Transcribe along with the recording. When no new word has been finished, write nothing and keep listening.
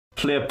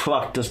Play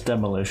practice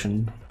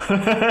demolition.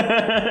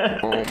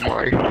 Oh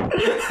my.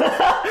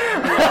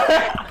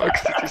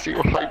 Max, did you see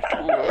what hype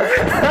to work?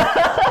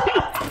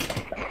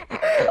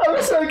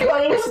 I'm so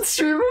glad I wasn't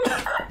streaming.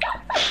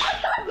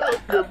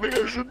 That'd be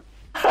amazing.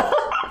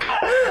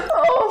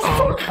 Oh,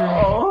 fuck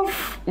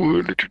off.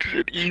 We're literally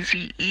said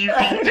easy, easy.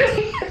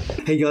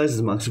 Hey guys,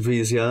 it's Max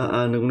here, and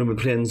I'm going to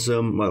be playing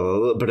some, well, a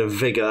little bit of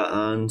Vigor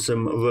and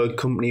some Rogue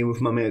Company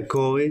with my mate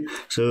Corey.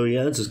 So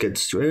yeah, let's just get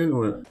straight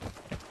into it.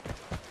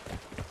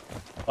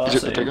 Is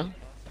it the Vigor?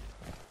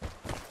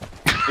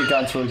 Big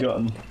guns for a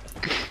gun.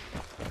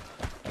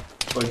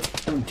 Like,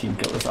 17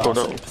 killers. Oh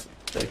no.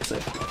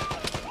 Sick.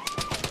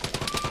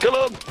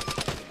 Kill him!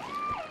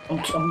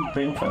 I'm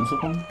being friends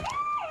with him.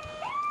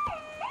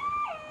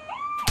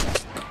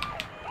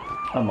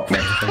 I'm not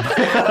friends with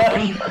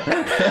him.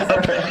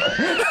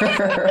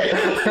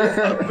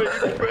 I'm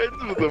making friends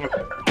with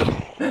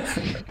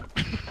him.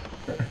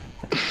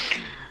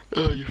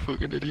 Oh, you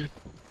fucking idiot.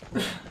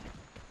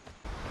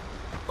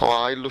 Oh,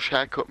 I lush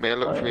haircut, mate.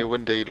 Look for me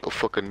one day, you little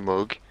fucking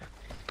mug.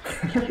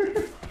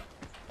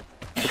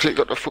 Looks like you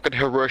got a fucking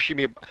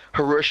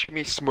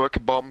Hiroshima smoke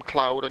bomb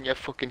cloud on your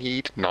fucking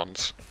heat.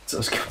 Nonce.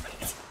 Just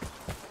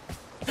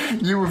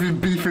you with your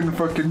beefing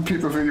fucking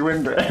people through your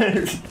window.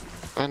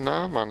 I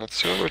know, man. It's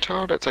so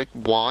retarded. It's like,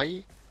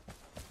 why?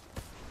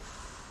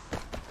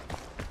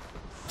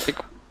 Like,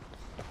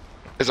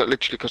 is that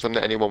literally because I'm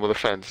the only one with a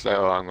fence? Like,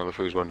 oh, I'm gonna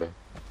lose one day.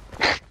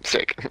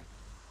 Sick.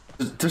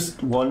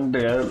 Just one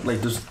day,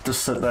 like, just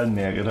sit there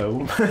near it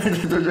home.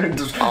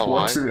 Just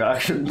watch the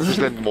reactions. Just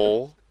then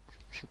more.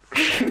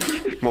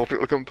 More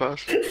people come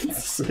past.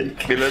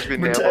 Sick. Me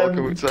lesbian neighbour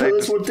come outside. Tell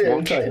us what day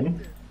and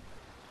time.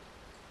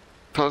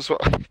 Tell us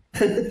what.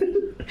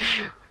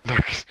 No,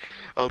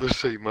 I'll just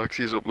say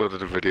Maxie's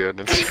uploaded a video and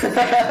it's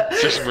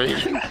just me.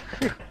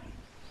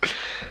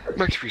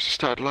 Max, we should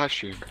start a live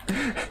stream.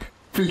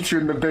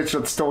 Featuring the bitch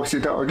that stalks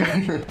your dog.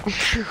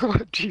 Oh,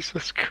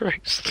 Jesus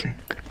Christ.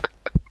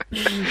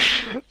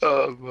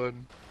 Oh,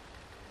 man.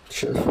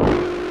 Shit.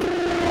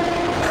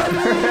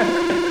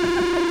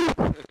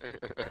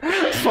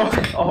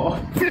 Fuck off.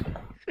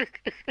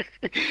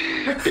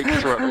 Big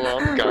threat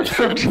alarm, guys.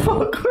 What the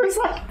fuck was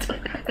that?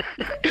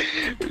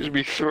 It was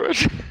me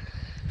threat.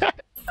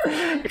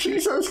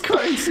 Jesus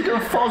Christ, you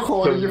got a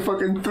foghorn in your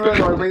fucking throat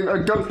or being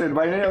abducted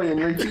by an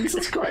alien, like,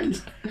 Jesus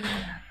Christ.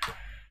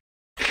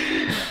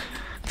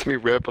 It's me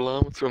rape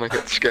alarm, it's when I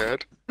get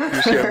scared.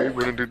 You see how me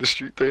run and do the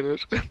street thing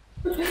is.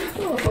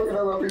 Oh, fucking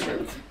hell, that'd be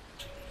good.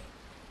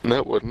 No,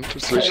 it wouldn't.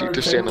 It's literally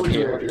just saying I'm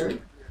here.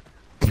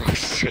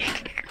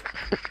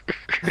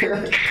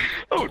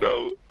 Oh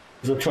no.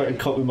 I tried to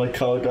copy my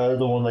card out of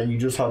the one that you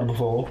just had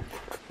before.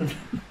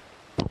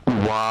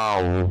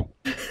 Wow.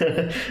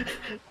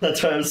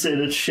 That's why I'm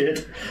saying it's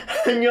shit.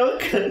 And you're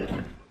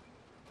good.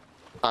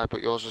 Aye,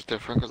 but yours is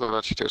different because it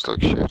actually tastes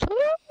like shit.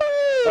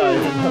 I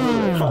didn't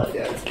have a card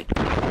yet.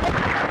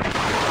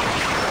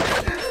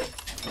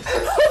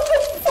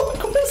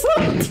 What was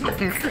that?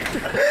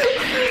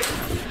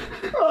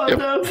 Oh Yep.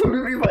 no, put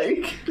me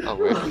mic. Oh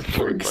wait,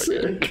 for Fuck's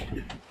sake.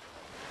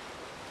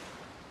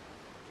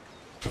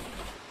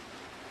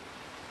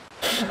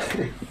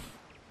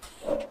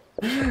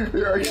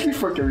 You're actually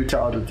fucking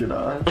retarded, you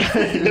know.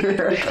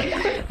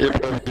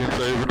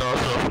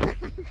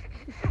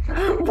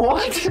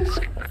 What?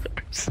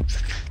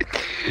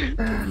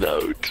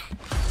 Note.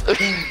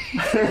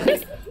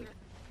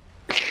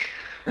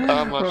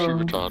 I'm actually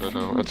retarded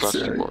now. It's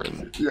actually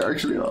boring. You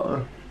actually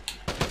are.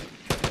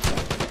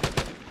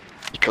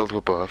 You killed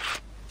her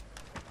both.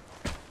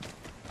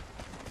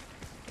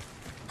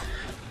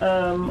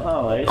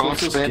 Alright, Oh,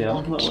 what's this spin.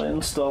 game that we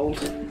installed?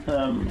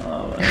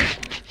 Alright.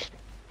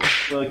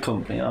 Rogue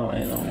Company,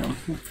 alright, alright.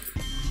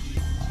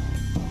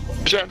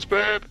 Chance,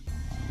 babe!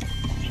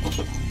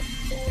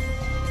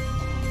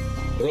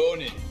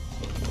 Ronin,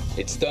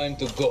 it's time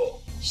to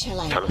go. Shall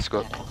I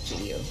Telescope. get back to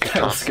you?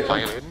 Guitar,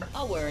 violin.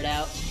 I'll word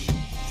out.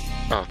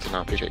 Oh, it's an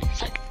RPG.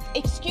 Sick.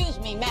 Excuse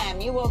me, ma'am,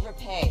 you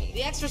overpaid.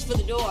 The extra's for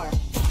the door.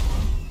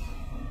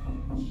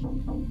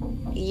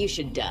 You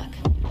should duck.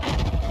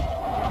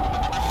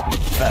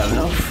 Fair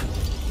enough.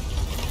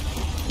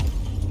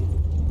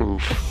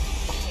 Oof.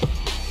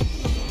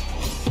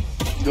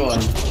 Go on.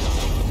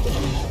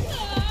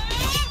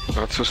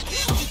 That's just.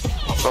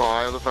 Oh,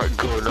 I love that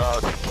good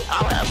lad.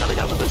 Oh, I'm gonna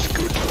get this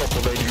good stuff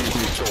and then use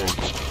these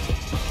swords.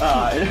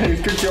 Ah,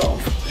 good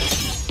job.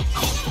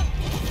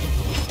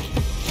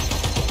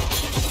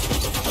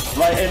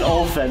 Like, in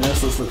all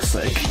fairness, this looks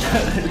sick.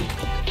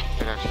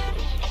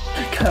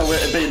 Can't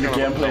wait to be in the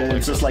gameplay and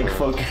it's just like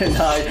fucking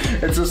high.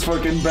 It's just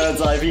fucking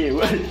bird's eye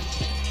view.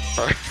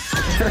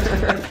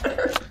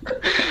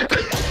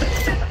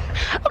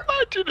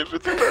 Imagine if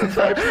it's a bird's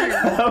eye view.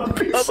 That would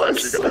be I'm so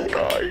actually gonna sick.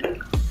 die.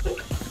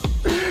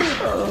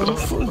 Oh,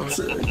 fuck's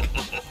sake.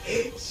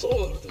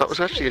 That was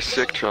actually a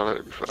sick trailer,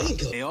 to be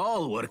fair. They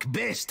all work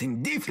best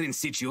in different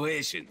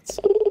situations.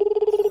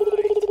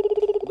 Right.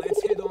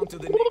 Let's head on to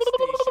the next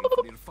station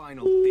for your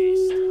final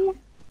taste. You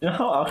know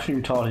how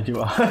actually retarded you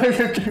are?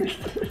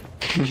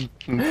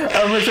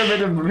 I wish I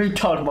made a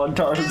retard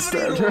montage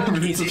instead.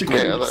 It'd be such a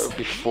Yeah, that would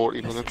be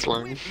 40 minutes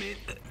long.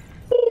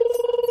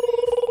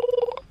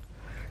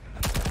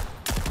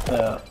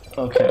 Yeah,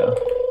 okay.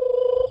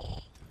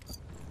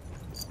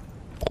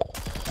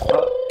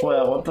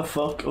 Well, what the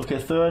fuck? Okay,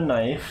 throw a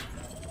knife.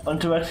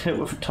 Undirect hit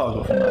with a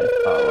photographer knife.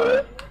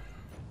 Alright.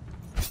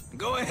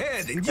 Go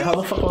ahead and How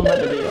the fuck am I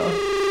meant to do that?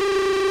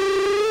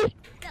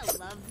 They'll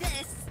love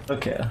this.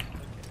 Okay.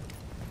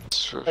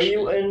 Are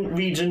you in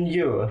region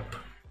Europe?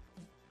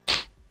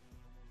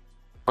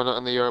 We're not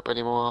in the Europe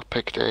anymore. I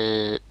picked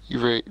a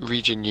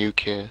region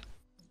UK.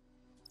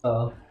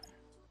 Oh.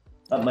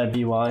 That might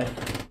be why.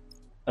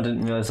 I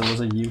didn't realise there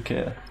was a UK.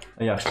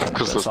 Oh, yeah,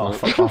 actually,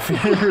 fuck off.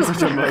 You're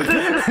such a mug.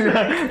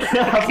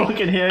 I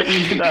fucking hate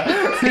you, that.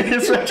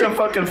 You're such a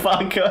fucking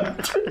fan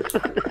cunt.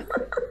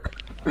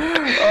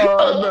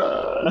 Oh no.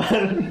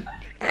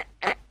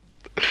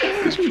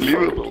 It's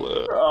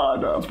believable. Oh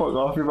no, fuck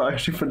off. You've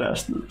actually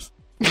finessed this.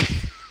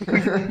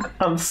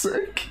 I'm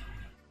sick.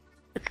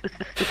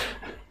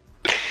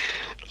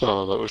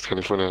 Oh, that was kind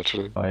of funny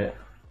actually. Right.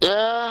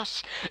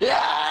 Yes!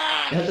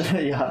 Yes!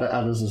 You had to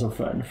add us as a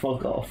friend.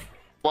 Fuck off.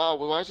 Wow,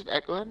 why is it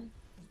echoing?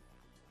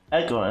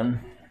 Echoing?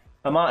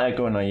 I'm not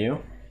echoing, are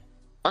you?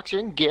 Max, you're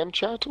in game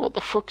chat? What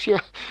the fuck's you?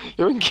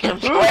 You're in game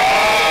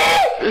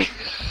chat.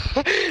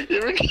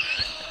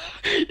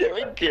 you're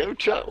in game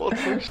chat, what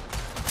the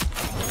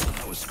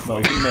No,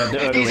 you made the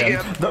Urdu aim.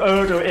 The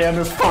Urdu aim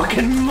is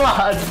fucking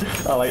mad!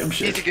 I like him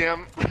shit. Easy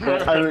game.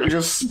 I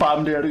just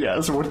spammed it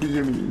again, so what do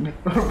you mean?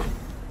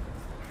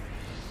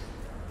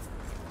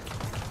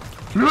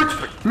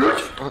 Loot! Loot!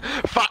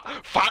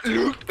 Fat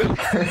loot!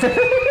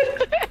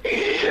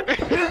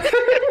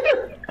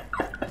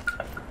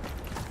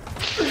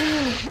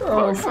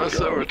 Oh, Max, that's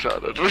so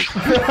retarded.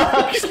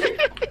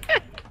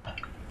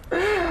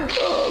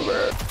 Oh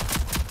man.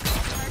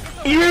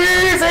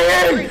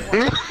 Easy!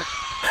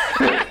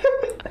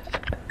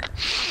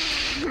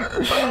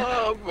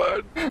 Oh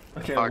man.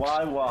 Okay, Max,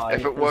 why?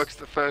 If it works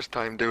the first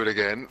time, do it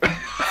again.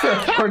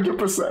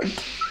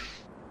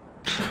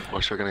 100%.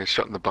 Watch, we're gonna get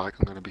shot in the back,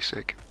 I'm gonna be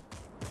sick.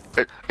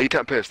 Hey, are you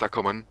tapping paste? That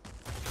coming.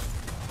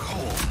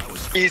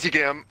 Easy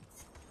game.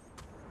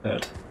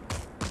 Good.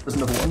 There's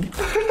another one.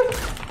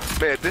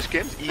 Man, this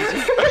game's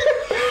easy.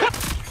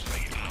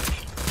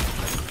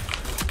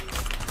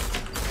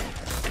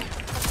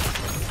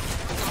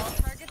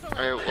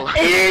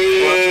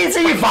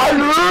 Easy,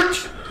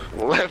 Valorant!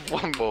 Left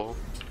one ball.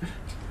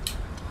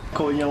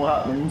 Cool, you know what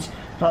happens? It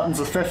happens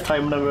the 5th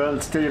time in a row,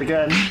 let's do it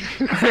again.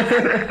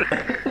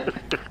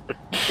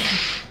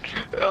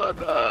 Oh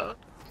no.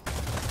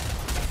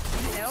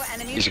 No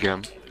enemies. Easy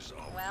game.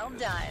 Well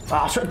done.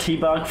 Ah, shot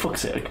teabag,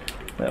 fuck's sake.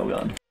 There we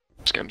go.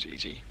 This game's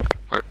easy.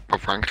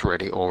 I've ranked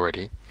ready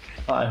already.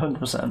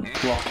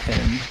 100% lock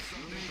in.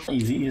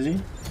 Easy, easy.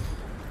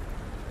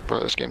 Bro,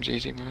 this game's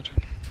easy, man.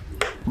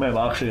 Maybe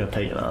I'll actually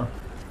take it now.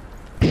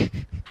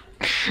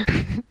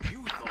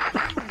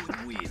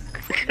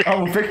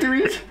 Oh,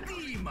 victories?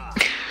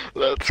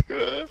 Let's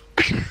go.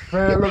 Look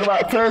at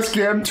that first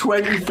game,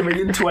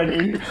 23 and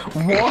 20.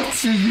 What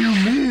do you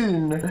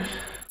mean?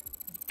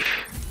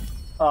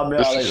 Oh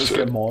man, I like this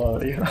game more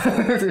already.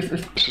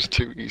 This is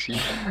too easy.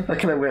 I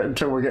can't wait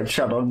until we get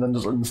chat on and then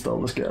just uninstall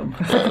this game.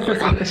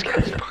 Oh, this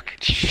game's fucking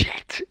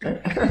shit.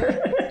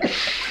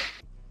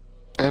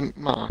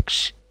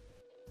 Max.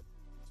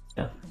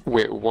 Yeah.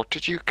 Wait, what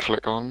did you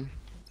click on?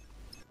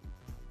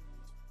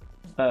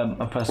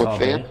 I press Were RB.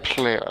 they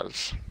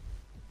players?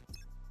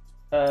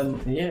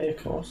 Yeah, of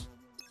course.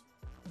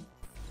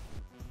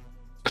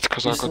 It's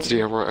because I got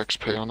 0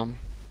 XP on them.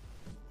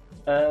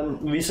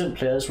 Recent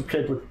players we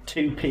played with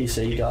 2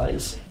 PC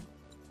guys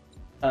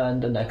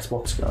and an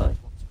Xbox guy.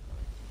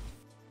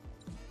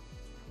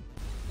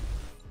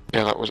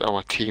 Yeah, that was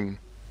our team.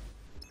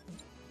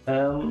 I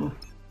don't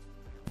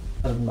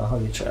know how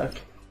you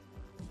check.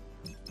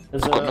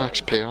 I've got no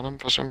XP on them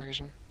for some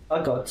reason.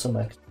 I got some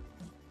XP.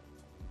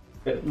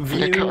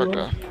 Any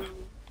character?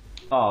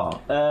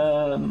 Oh,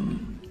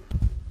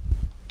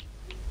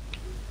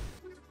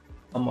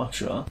 I'm not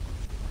sure.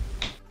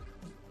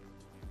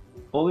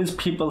 All these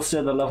people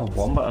say they're level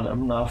 1, but I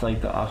don't know if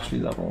like they're actually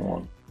level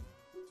 1.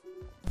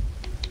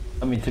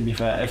 I mean, to be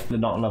fair, if they're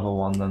not level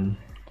 1, then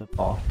they're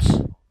bots.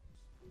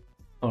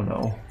 Oh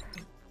no.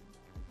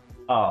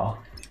 Oh.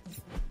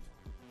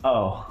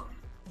 Oh.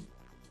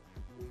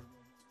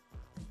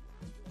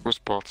 Who's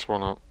bots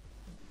one up?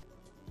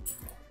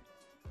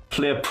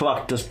 Play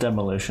practice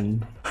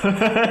demolition.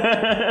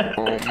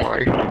 Oh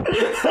my.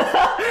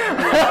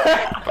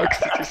 Max,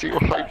 did you see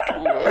what hyped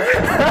you were?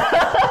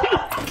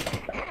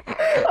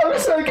 I'm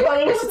so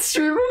glad I wasn't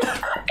streaming.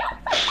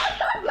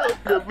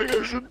 That was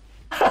amazing.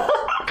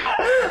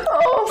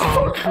 Oh,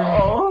 fuck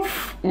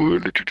off. We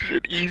literally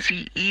said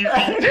easy, easy.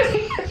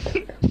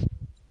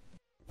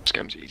 This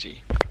game's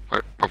easy.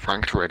 I've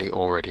ranked ready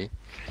already.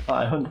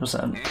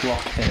 100%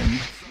 lock in.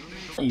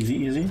 Easy,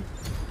 easy.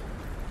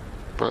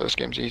 Bro, this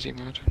game's easy,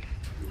 man.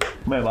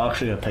 Maybe I'll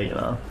actually take it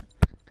now.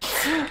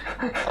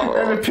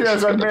 It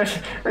appears I made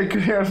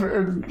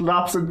a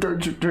lapse in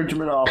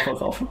judgment. Oh,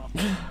 fuck off.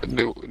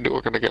 No,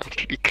 we're gonna get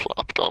absolutely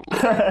clapped on.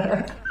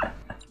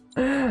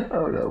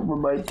 Oh no, we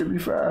might, to be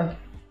fair.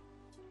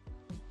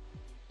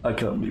 I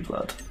can't be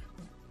glad.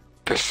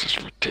 This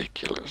is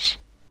ridiculous.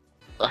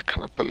 I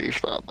cannot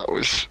believe that. That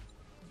was...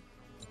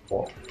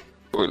 What?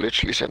 We're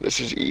literally saying this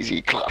is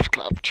easy, clap,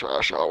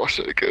 trash, oh, we're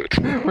so good.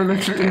 We're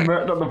literally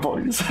murdered on the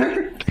boys.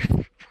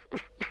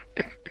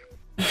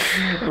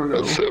 Oh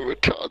no. That's so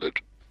retarded.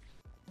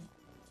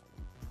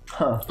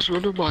 Huh. I was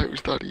wondering why it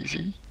was that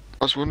easy.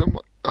 I was wondering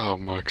why... Oh,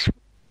 Max.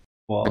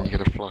 What? When you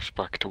get a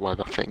flashback to why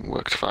that thing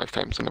works 5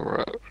 times in a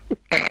row.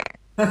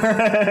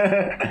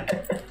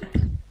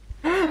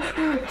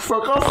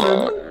 Fuck off, then.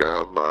 Oh,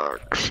 no,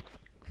 Max.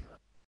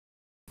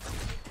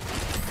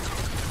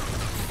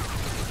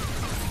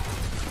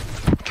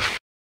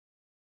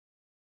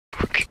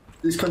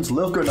 These cunts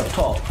love going up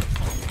top.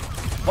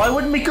 Why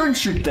wouldn't me gun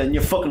shoot then,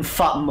 you fucking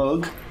fat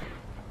mug?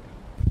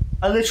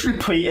 I literally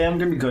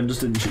pre-aimed and my gun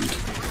just didn't shoot.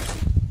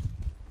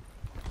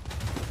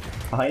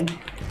 Behind?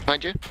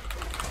 Behind you?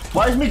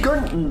 Why is my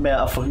gun... Mate,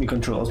 I fuck me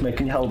controls, mate,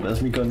 can you help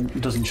us? My gun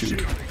doesn't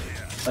shoot.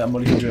 I'm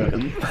only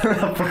joking.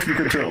 I fuck me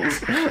controls.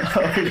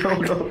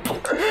 Hold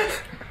up.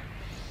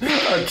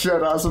 I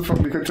dead ass I fuck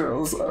me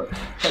controls.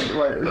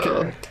 Right,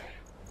 okay.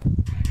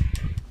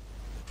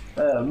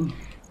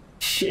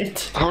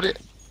 Shit. Hold it.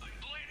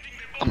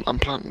 I'm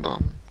planting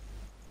bomb.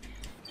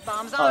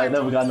 Bombs on. Alright,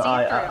 there we go.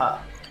 I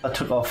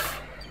took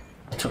off.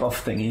 I took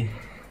off thingy.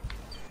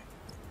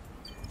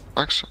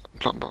 Max,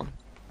 planting bomb.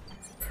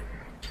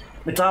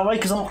 It's alright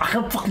because I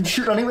can't fucking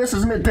shoot anyway, so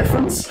doesn't make a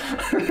difference.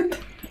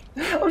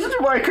 I was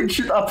wondering why I couldn't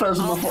shoot that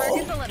person All before.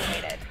 targets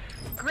eliminated.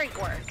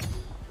 Great work.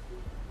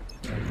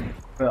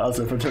 Yeah, as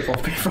if I took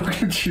off the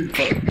fucking shoot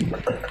button.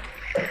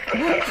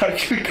 I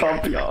actually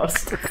can't be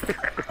arsed.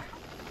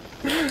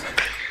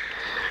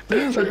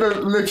 It's like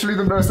literally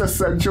the most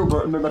essential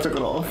button and I took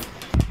it off.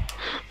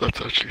 That's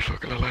actually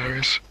fucking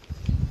hilarious.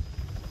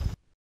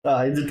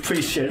 Ah, he did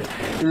pretty shit.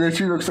 It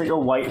literally looks like a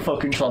white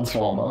fucking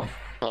transformer.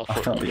 Oh, I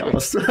fuck can't be you.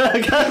 honest.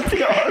 I can't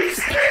be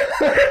honest.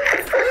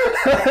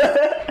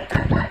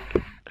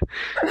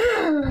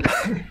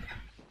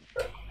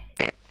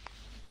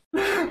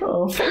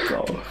 Oh, fuck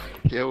off.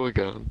 Yeah, we're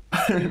gone.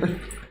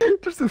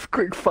 Just this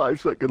quick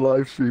 5-second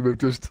live stream of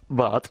just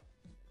that.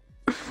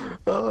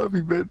 Oh, that'd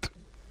be mint.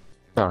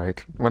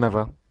 Alright,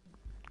 whenever.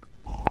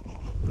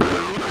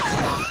 I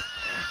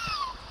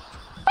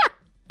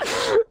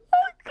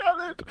got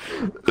it!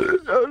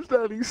 I was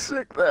sounding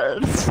sick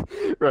then.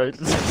 Right.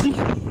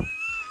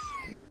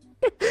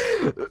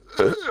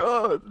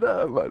 Oh,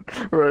 no, man.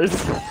 Right.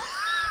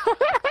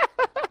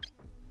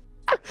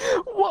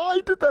 Why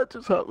did that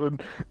just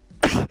happen?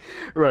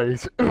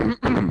 Right. I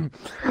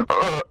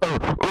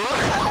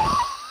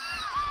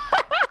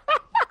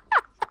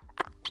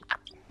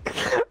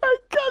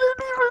can't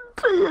even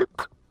see it.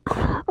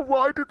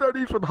 Why did that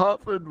even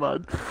happen,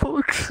 man?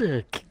 Fuck's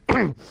sake.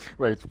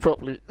 Right,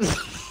 properly.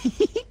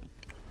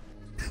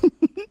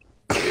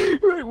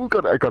 Right, we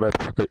got it. I got it.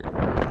 Right.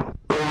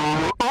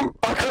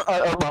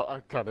 I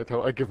can't.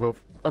 I give up.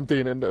 I'm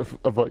being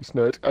a voice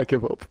nerd. I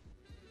give up.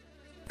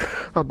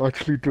 I'm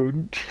actually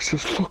done.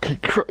 Jesus fucking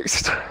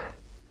Christ.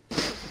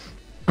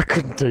 I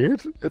couldn't do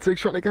it. It's like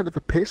trying to get for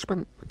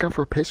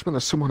a piss when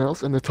there's someone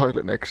else in the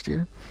toilet next to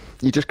you.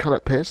 You just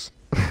cannot piss.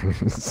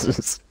 It's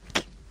just...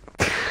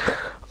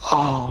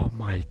 Oh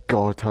my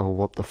god,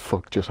 what the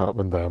fuck just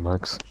happened there,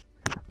 Max?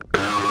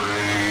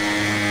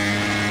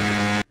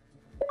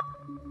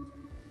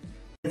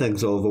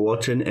 Thanks all for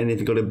watching, and if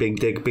you got a big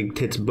dick, big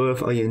tits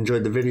both, or you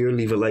enjoyed the video,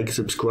 leave a like,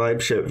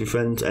 subscribe, share it with your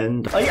friends,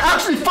 and... Are you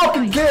actually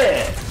fucking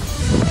gay?